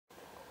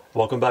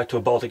Welcome back to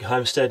a Baltic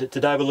Homestead.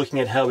 Today we're looking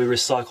at how we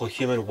recycle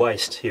human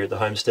waste here at the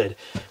homestead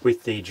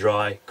with the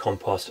dry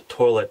compost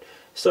toilet.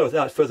 So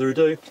without further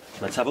ado,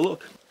 let's have a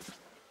look.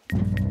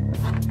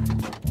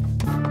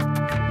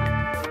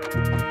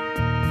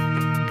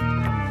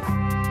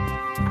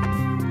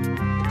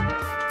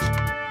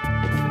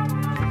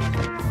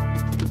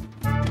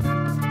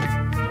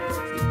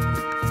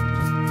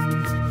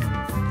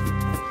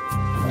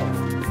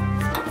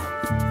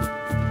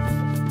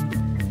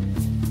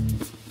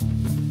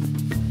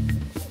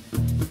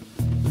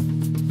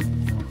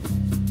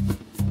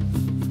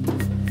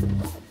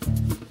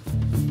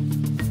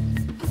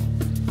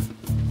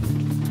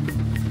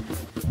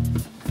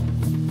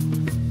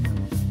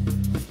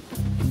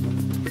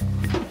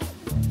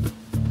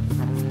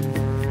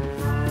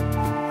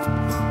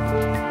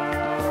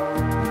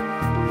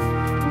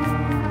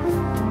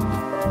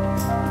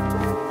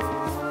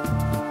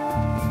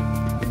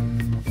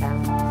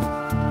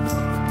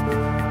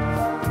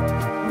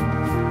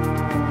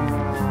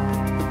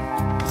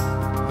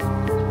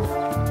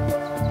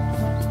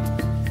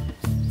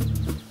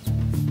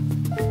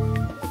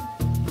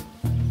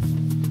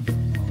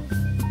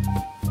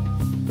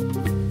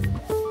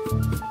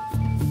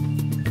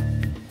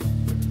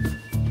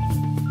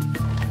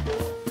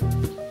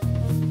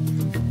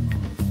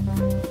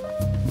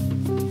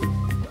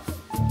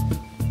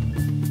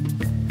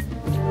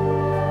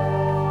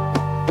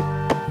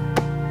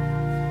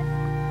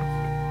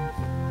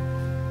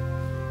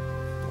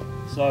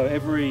 So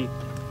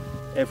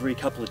every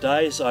couple of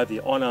days I have the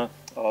honour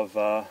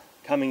of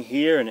coming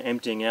here and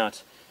emptying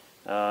out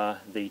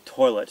the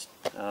toilet.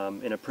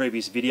 In a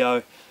previous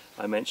video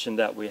I mentioned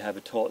that we have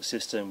a toilet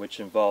system which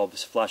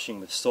involves flushing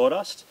with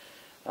sawdust.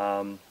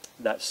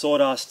 That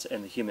sawdust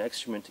and the human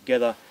excrement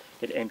together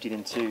get emptied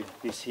into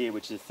this here,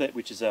 which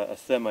is a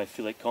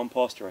thermophilic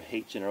compost, or a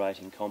heat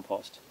generating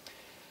compost.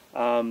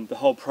 The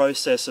whole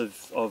process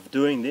of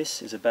doing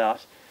this is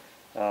about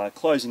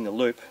closing the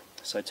loop.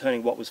 So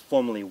turning what was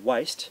formerly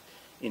waste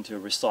into a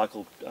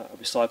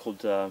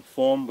recycled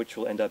form, which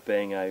will end up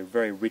being a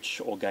very rich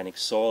organic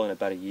soil in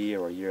about a year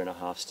or a year and a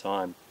half's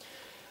time.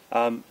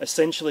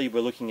 Essentially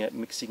we're looking at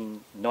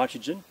mixing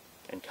nitrogen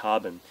and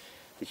carbon.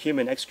 The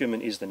human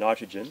excrement is the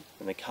nitrogen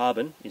and the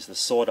carbon is the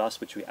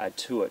sawdust which we add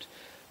to it.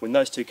 When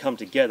those two come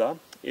together,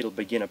 it'll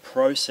begin a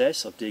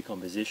process of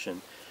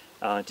decomposition.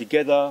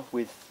 Together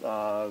with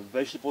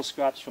vegetable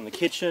scraps from the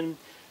kitchen,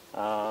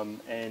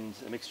 and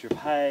a mixture of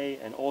hay,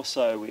 and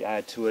also we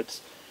add to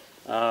it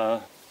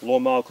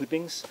lawnmower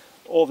clippings.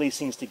 All these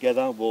things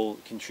together will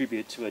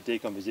contribute to a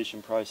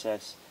decomposition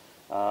process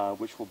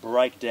which will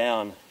break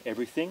down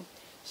everything.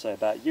 So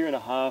about a year and a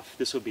half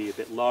this will be a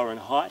bit lower in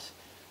height,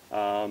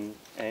 and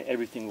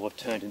everything will have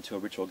turned into a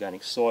rich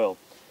organic soil.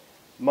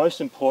 Most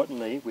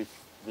importantly with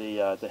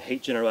the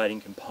heat generating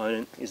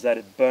component is that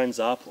it burns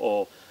up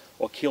or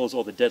kills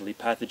all the deadly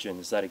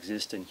pathogens that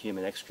exist in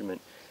human excrement.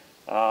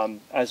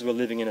 As we're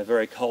living in a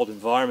very cold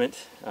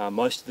environment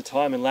most of the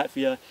time in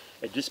Latvia,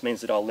 it just means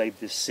that I'll leave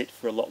this sit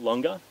for a lot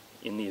longer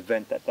in the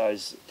event that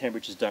those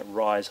temperatures don't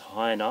rise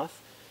high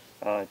enough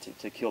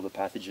to kill the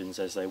pathogens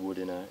as they would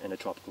in a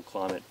tropical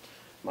climate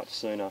much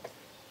sooner.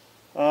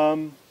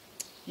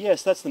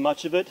 Yes, that's the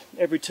much of it.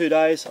 Every 2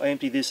 days I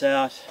empty this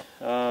out.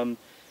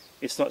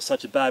 It's not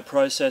such a bad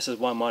process as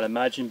one might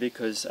imagine,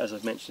 because as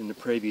I've mentioned in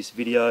the previous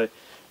video,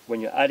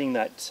 when you're adding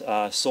that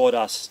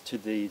sawdust to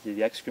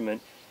the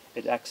excrement,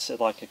 it acts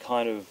like a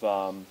kind of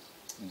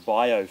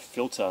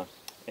biofilter,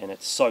 and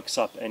it soaks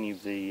up any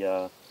of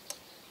the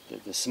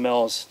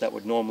smells that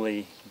would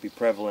normally be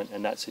prevalent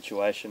in that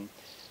situation.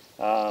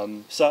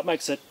 So it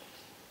makes it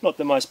not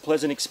the most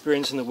pleasant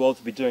experience in the world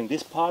to be doing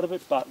this part of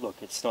it, but look,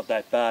 it's not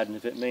that bad, and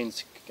if it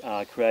means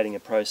creating a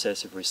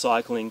process of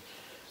recycling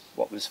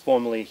what was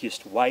formerly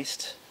just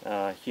waste,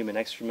 human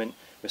excrement,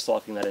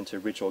 recycling that into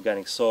rich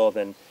organic soil,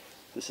 then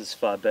this is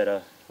far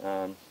better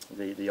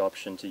the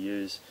option to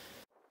use.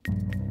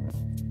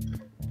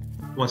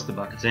 Once the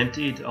bucket's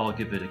emptied, I'll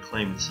give it a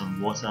clean with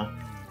some water,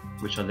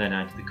 which I then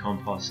add to the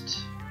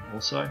compost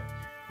also.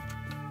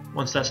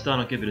 Once that's done,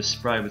 I'll give it a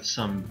spray with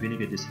some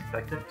vinegar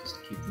disinfectant just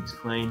to keep things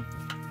clean,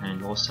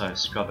 and also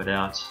scrub it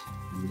out,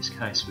 in this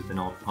case with an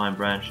old pine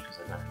branch because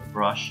I don't have a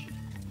brush.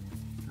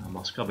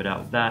 I'll scrub it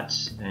out with that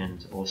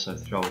and also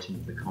throw it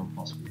into the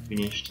compost when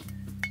finished.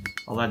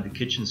 I'll add the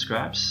kitchen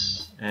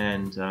scraps,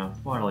 and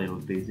finally it'll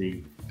be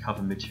the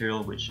cover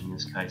material, which in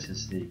this case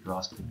is the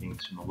grass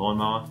clippings from the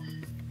lawnmower.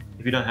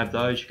 If you don't have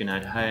those, you can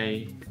add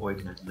hay or you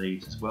can add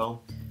leaves as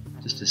well,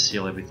 just to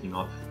seal everything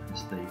off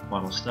as the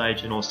final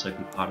stage and also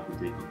be part of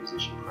the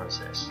decomposition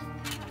process.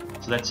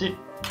 So that's it,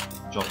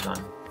 job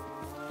done.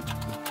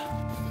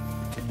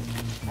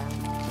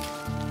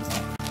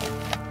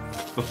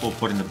 Before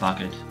putting the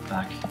bucket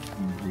back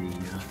in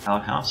the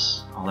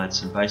outhouse, I'll add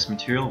some base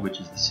material, which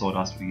is the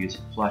sawdust we use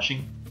for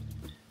flushing.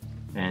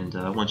 And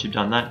once you've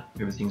done that,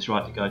 everything's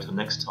right to go till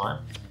next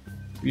time.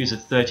 We use a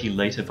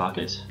 30-litre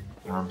bucket.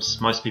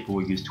 Most people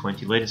will use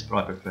 20 litres, but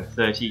I prefer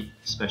 30,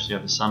 especially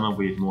over summer.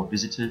 We have more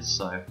visitors,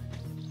 so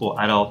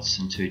 4 adults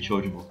and 2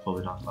 children will fill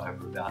it up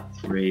over about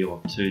 3 or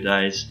 2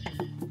 days.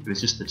 it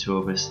was just the two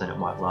of us, then it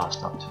might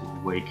last up to a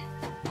week,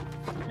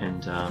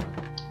 and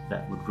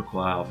that would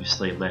require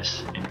obviously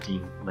less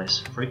emptying less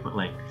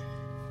frequently.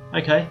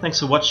 Okay, thanks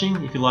for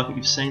watching. If you like what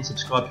you've seen,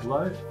 subscribe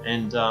below,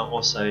 and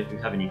also if you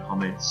have any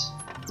comments,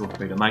 feel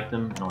free to make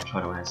them and I'll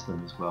try to answer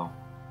them as well.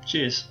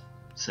 Cheers,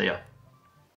 see ya.